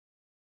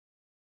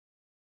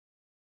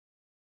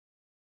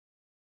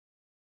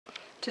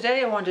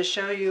Today I wanted to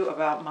show you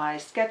about my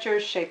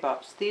Skechers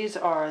Shape-Ups. These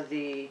are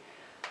the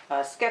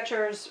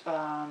Skechers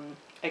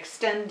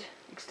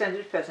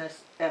Extended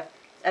Fitness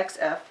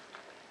XF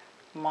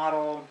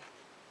model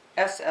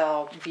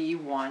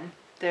SLB1.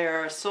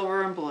 They're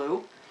silver and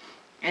blue,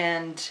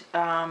 and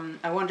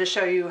I wanted to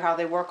show you how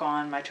they work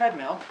on my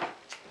treadmill.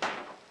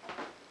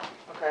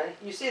 Okay,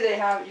 you see you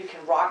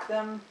can rock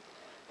them.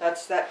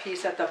 That's that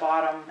piece at the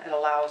bottom. It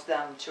allows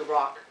them to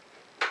rock.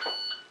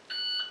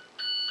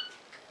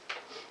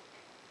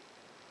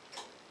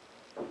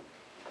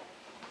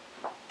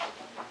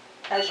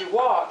 As you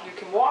walk, you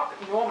can walk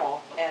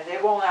normal and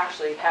they won't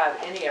actually have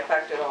any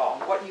effect at all.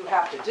 What you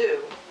have to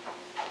do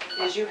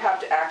is you have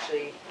to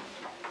actually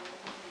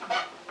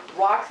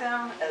rock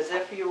them as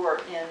if you were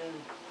in,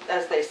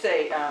 as they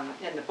say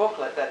in the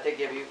booklet that they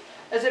give you,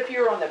 as if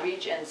you're on the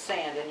beach in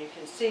sand, and you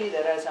can see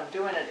that as I'm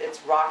doing it,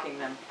 it's rocking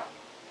them.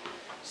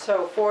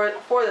 So for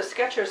the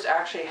Skechers to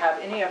actually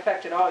have any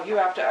effect at all, you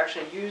have to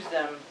actually use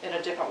them in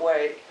a different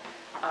way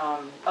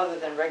other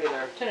than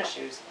regular tennis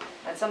shoes.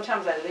 And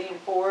sometimes I lean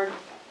forward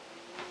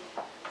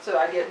so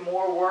I get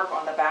more work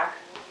on the back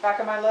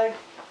of my leg.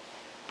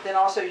 Then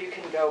also you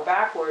can go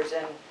backwards,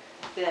 and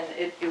then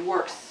it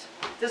works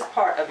this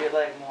part of your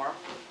leg more.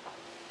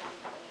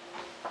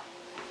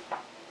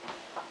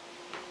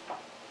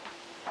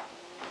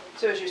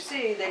 So as you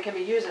see, they can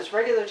be used as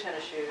regular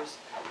tennis shoes,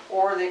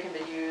 or they can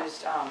be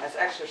used as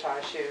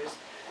exercise shoes.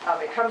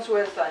 It comes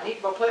with a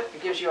neat booklet.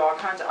 It gives you all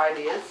kinds of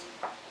ideas,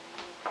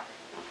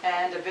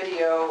 and a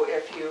video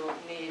if you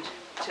need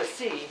to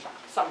see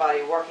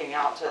somebody working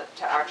out to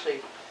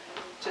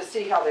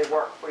see how they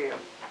work for you.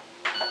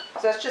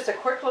 So that's just a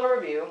quick little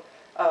review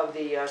of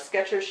the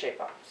Skechers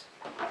Shape-Ups.